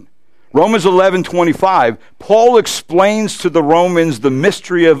 just listen. Romans 11:25, Paul explains to the Romans the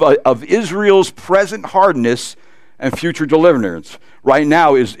mystery of Israel's present hardness and future deliverance. Right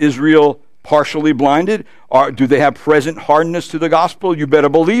now, is Israel partially blinded? Or do they have present hardness to the gospel? You better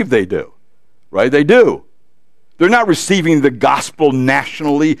believe they do. Right? They do. They're not receiving the gospel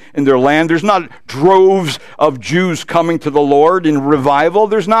nationally in their land. There's not droves of Jews coming to the Lord in revival.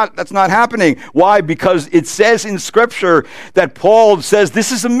 That's not happening. Why? Because it says in Scripture that Paul says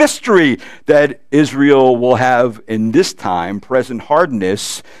this is a mystery that Israel will have in this time, present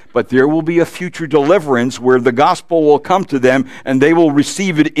hardness, but there will be a future deliverance where the gospel will come to them and they will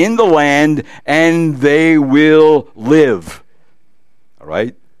receive it in the land and they will live. All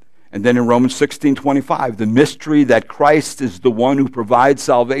right? And then in Romans 16:25, the mystery that Christ is the one who provides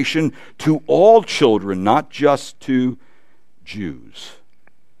salvation to all children, not just to Jews.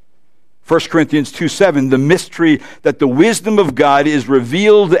 1 Corinthians 2:7, the mystery that the wisdom of God is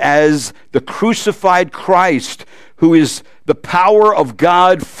revealed as the crucified Christ, who is the power of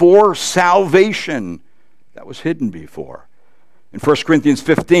God for salvation. That was hidden before. In 1 Corinthians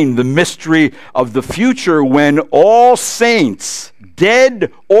 15, the mystery of the future when all saints, dead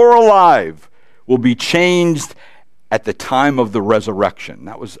or alive, will be changed at the time of the resurrection.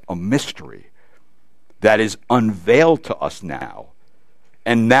 That was a mystery that is unveiled to us now,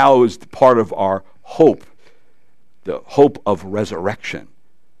 and now is part of our hope, the hope of resurrection.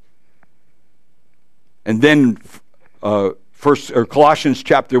 And then Colossians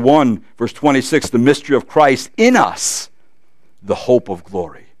chapter 1, verse 26, the mystery of Christ in us, the hope of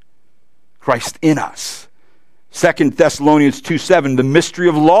glory. Christ in us. 2 Thessalonians 2:7, the mystery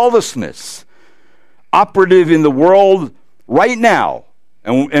of lawlessness, operative in the world right now.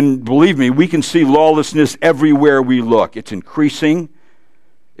 And believe me, we can see lawlessness everywhere we look. It's increasing.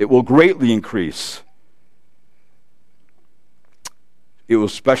 It will greatly increase. It will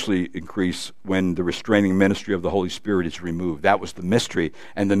especially increase when the restraining ministry of the Holy Spirit is removed. That was the mystery.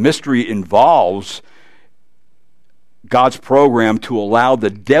 And the mystery involves God's program to allow the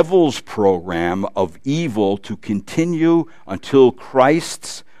devil's program of evil to continue until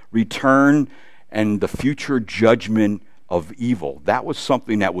Christ's return and the future judgment of evil. That was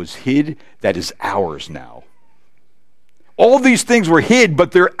something that was hid that is ours now. All these things were hid,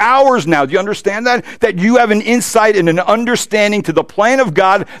 but they're ours now. Do you understand that? That you have an insight and an understanding to the plan of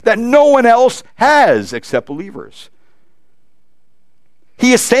God that no one else has except believers.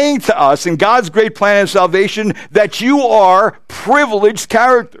 He is saying to us in God's great plan of salvation that you are privileged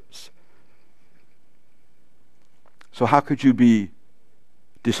characters. So how could you be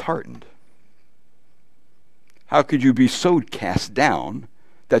disheartened? How could you be so cast down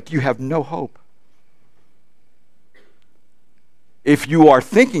that you have no hope? If you are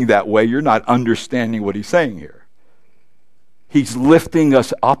thinking that way, you're not understanding what he's saying here. He's lifting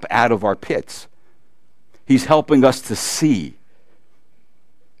us up out of our pits. He's helping us to see.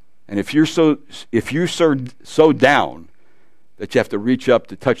 And if you're so down that you have to reach up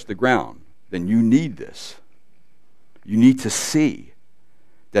to touch the ground, then you need this. You need to see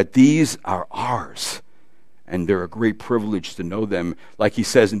that these are ours, and they're a great privilege to know them. Like he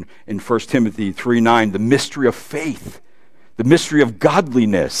says in 1 Timothy 3:9, the mystery of faith, the mystery of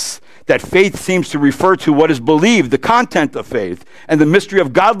godliness. That faith seems to refer to what is believed, the content of faith, and the mystery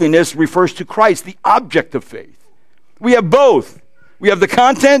of godliness refers to Christ, the object of faith. We have both. We have the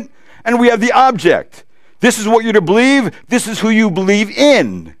content and we have the object. This is what you're to believe. This is who you believe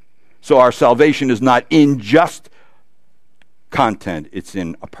in. So our salvation is not in just content. It's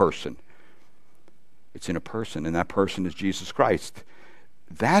in a person. It's in a person, and that person is Jesus Christ.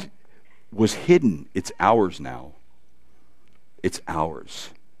 That was hidden, it's ours now. It's ours.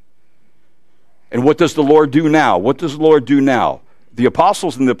 And what does the Lord do now? What does the Lord do now? The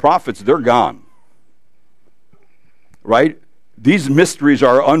apostles and the prophets, they're gone. Right? These mysteries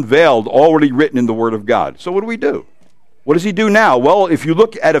are unveiled, already written in the Word of God. So what do? What does he do now? Well, if you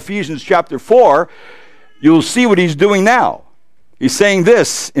look at Ephesians chapter 4, you'll see what he's doing now. He's saying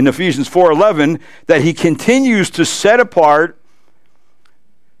this in Ephesians 4:11, that he continues to set apart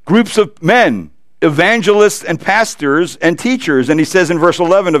groups of men, evangelists and pastors and teachers. And he says in verse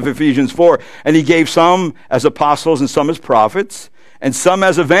 11 of Ephesians 4, and he gave some as apostles and some as prophets, and some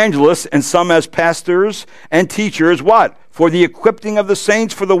as evangelists and some as pastors and teachers. What? For the equipping of the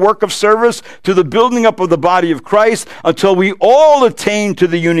saints for the work of service, to the building up of the body of Christ, until we all attain to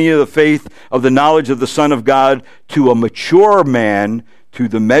the unity of the faith of the knowledge of the Son of God, to a mature man, to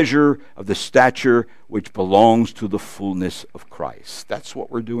the measure of the stature which belongs to the fullness of Christ. That's what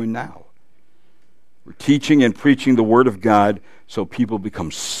we're doing now. We're teaching and preaching the Word of God so people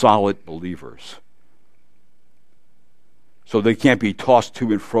become solid believers. So they can't be tossed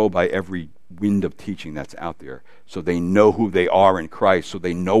to and fro by every wind of teaching that's out there. So they know who they are in Christ, so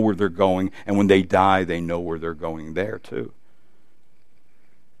they know where they're going, and when they die, they know where they're going there too.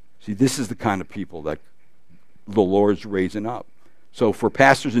 See, this is the kind of people that the Lord's raising up. So for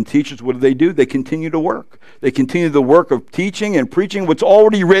pastors and teachers, what do? They continue to work. They continue the work of teaching and preaching what's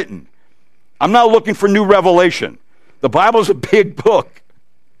already written. I'm not looking for new revelation. The Bible's a big book.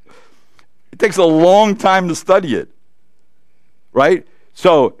 It takes a long time to study it. Right?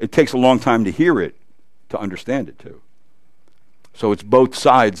 So it takes a long time to hear it, to understand it too. So it's both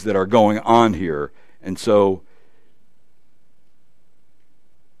sides that are going on here. And so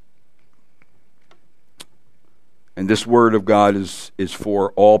and this Word of God is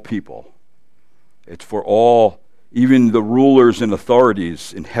for all people. It's for all. Even the rulers and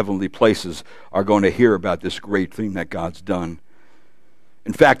authorities in heavenly places are going to hear about this great thing that God's done.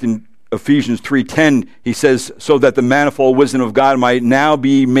 In fact, in Ephesians 3:10, he says, so that the manifold wisdom of God might now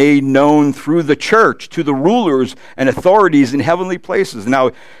be made known through the church to the rulers and authorities in heavenly places.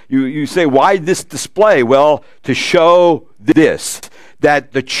 Now, you say, why this display? Well, to show this,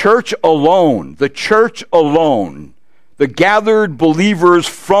 that the church alone, the gathered believers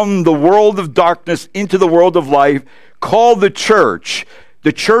from the world of darkness into the world of life, called the church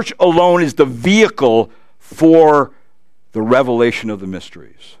alone is the vehicle for the revelation of the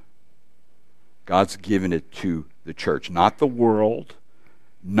mysteries. God's given it to the church, not the world,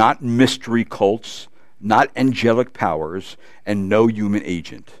 not mystery cults, not angelic powers, and no human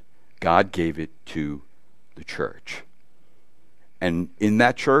agent. God gave it to the church. And in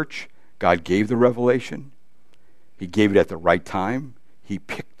that church, God gave the revelation. He gave it at the right time. He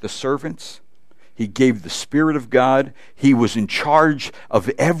picked the servants. He gave the Spirit of God. He was in charge of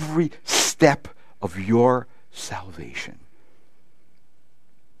every step of your salvation.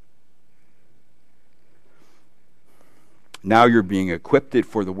 Now you're being equipped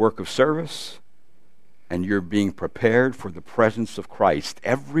for the work of service, and you're being prepared for the presence of Christ.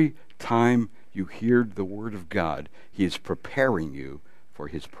 Every time you hear the Word of God, He is preparing you for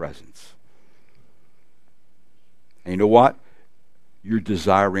His presence. And you know what? You're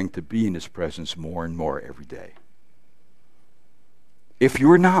desiring to be in His presence more and more every day. If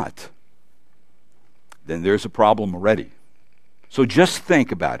you're not, then there's a problem already. So just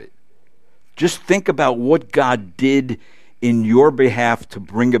think about it. Just think about what God did in your behalf to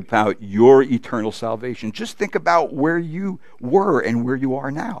bring about your eternal salvation. Just think about where you were and where you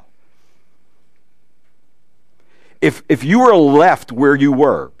are now. If you were left where you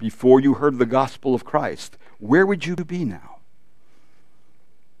were before you heard the gospel of Christ, where would you be now?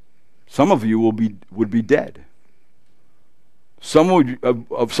 Some of you would be dead. Some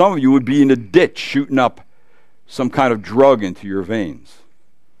of you would be in a ditch shooting up some kind of drug into your veins,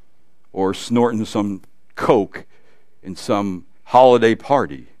 or snorting some coke in some holiday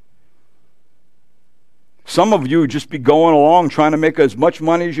party. Some of you would just be going along trying to make as much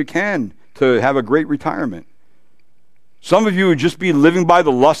money as you can to have a great retirement. Some of you would just be living by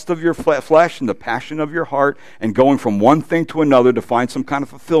the lust of your flesh and the passion of your heart and going from one thing to another to find some kind of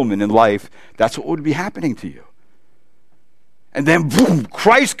fulfillment in life. That's what would be happening to you. And then, boom,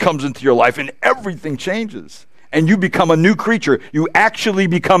 Christ comes into your life and everything changes. And you become a new creature. You actually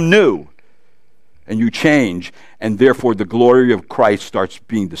become new. And you change. And therefore, the glory of Christ starts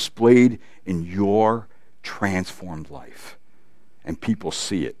being displayed in your transformed life. And people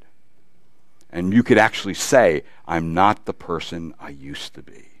see it. And you could actually say, I'm not the person I used to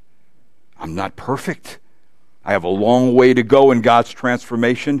be. I'm not perfect. I have a long way to go in God's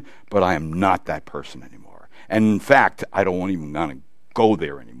transformation, but I am not that person anymore. And in fact, I don't even want to go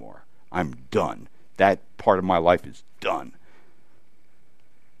there anymore. I'm done. That part of my life is done.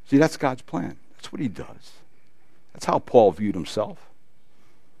 See, that's God's plan. That's what he does. That's how Paul viewed himself.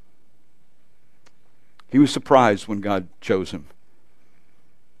 He was surprised when God chose him.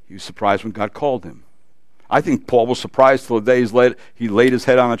 He was surprised when God called him. I think Paul was surprised till the day he laid his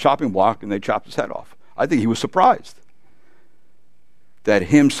head on a chopping block and they chopped his head off. I think he was surprised that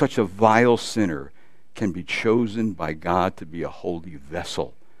him, such a vile sinner, can be chosen by God to be a holy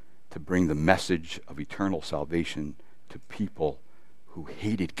vessel to bring the message of eternal salvation to people who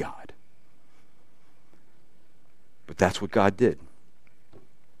hated God. But that's what God did.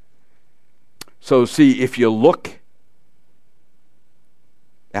 So see, if you look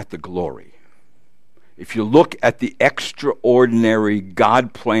at the glory, if you look at the extraordinary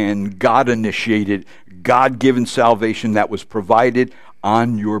God-planned, God-initiated, God-given salvation that was provided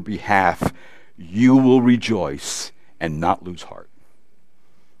on your behalf, you will rejoice and not lose heart.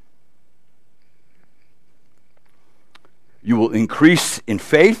 You will increase in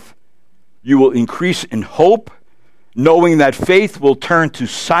faith. You will increase in hope, knowing that faith will turn to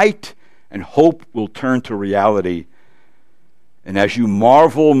sight and hope will turn to reality. And as you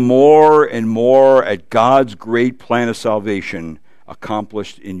marvel more and more at God's great plan of salvation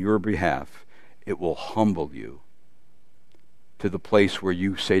accomplished in your behalf, it will humble you to the place where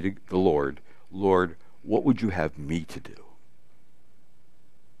you say to the Lord, Lord, what would you have me to do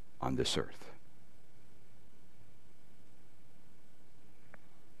on this earth?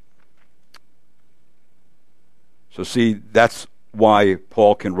 So see, that's why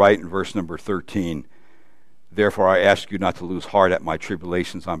Paul can write in verse number 13, therefore I ask you not to lose heart at my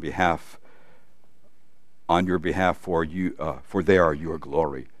tribulations on your behalf, for they are your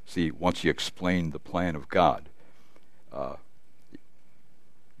glory. See, once you explain the plan of God,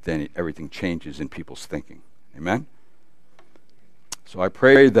 then everything changes in people's thinking. Amen? So I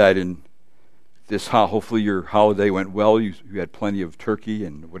pray that in this, hopefully your holiday went well. You had plenty of turkey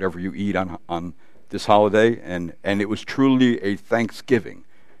and whatever you eat on this holiday, and it was truly a thanksgiving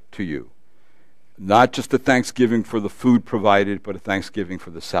to you. Not just a thanksgiving for the food provided, but a thanksgiving for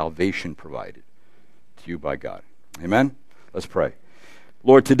the salvation provided to you by God. Amen? Let's pray.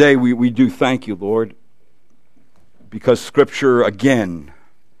 Lord, today we do thank you, Lord, because Scripture, again,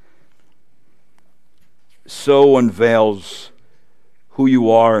 so unveils who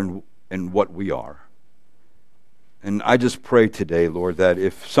you are and what we are. And I just pray today, Lord, that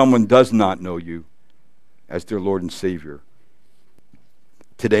if someone does not know you as their Lord and Savior,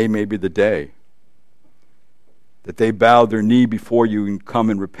 today may be the day that they bow their knee before you and come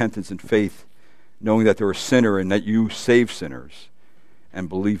in repentance and faith, knowing that they're a sinner and that you save sinners, and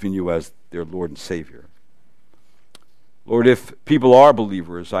believe in you as their Lord and Savior. Lord, if people are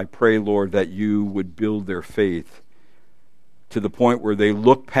believers, I pray, Lord, that you would build their faith to the point where they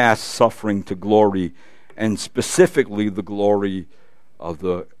look past suffering to glory, and specifically the glory of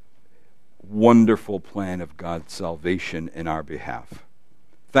the wonderful plan of God's salvation in our behalf.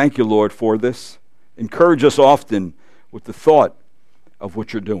 Thank you, Lord, for this. Encourage us often with the thought of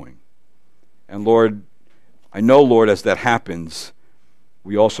what you're doing. And Lord, I know, Lord, as that happens,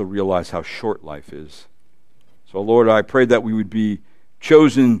 we also realize how short life is. So, Lord, I pray that we would be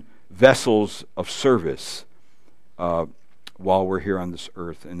chosen vessels of service while we're here on this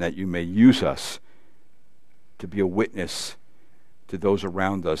earth, and that you may use us to be a witness to those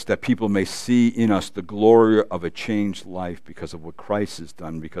around us, that people may see in us the glory of a changed life because of what Christ has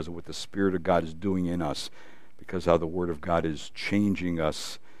done, because of what the Spirit of God is doing in us, because how the Word of God is changing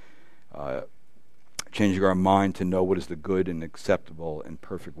us, changing our mind to know what is the good and acceptable and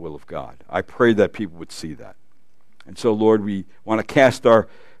perfect will of God. I pray that people would see that. And so, Lord, we want to cast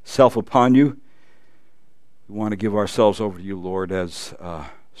ourselves upon you. We want to give ourselves over to you, Lord, as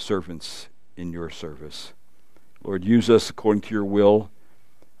servants in your service. Lord, use us according to your will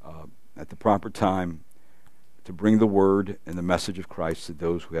at the proper time to bring the word and the message of Christ to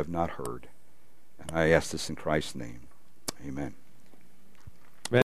those who have not heard. And I ask this in Christ's name. Amen.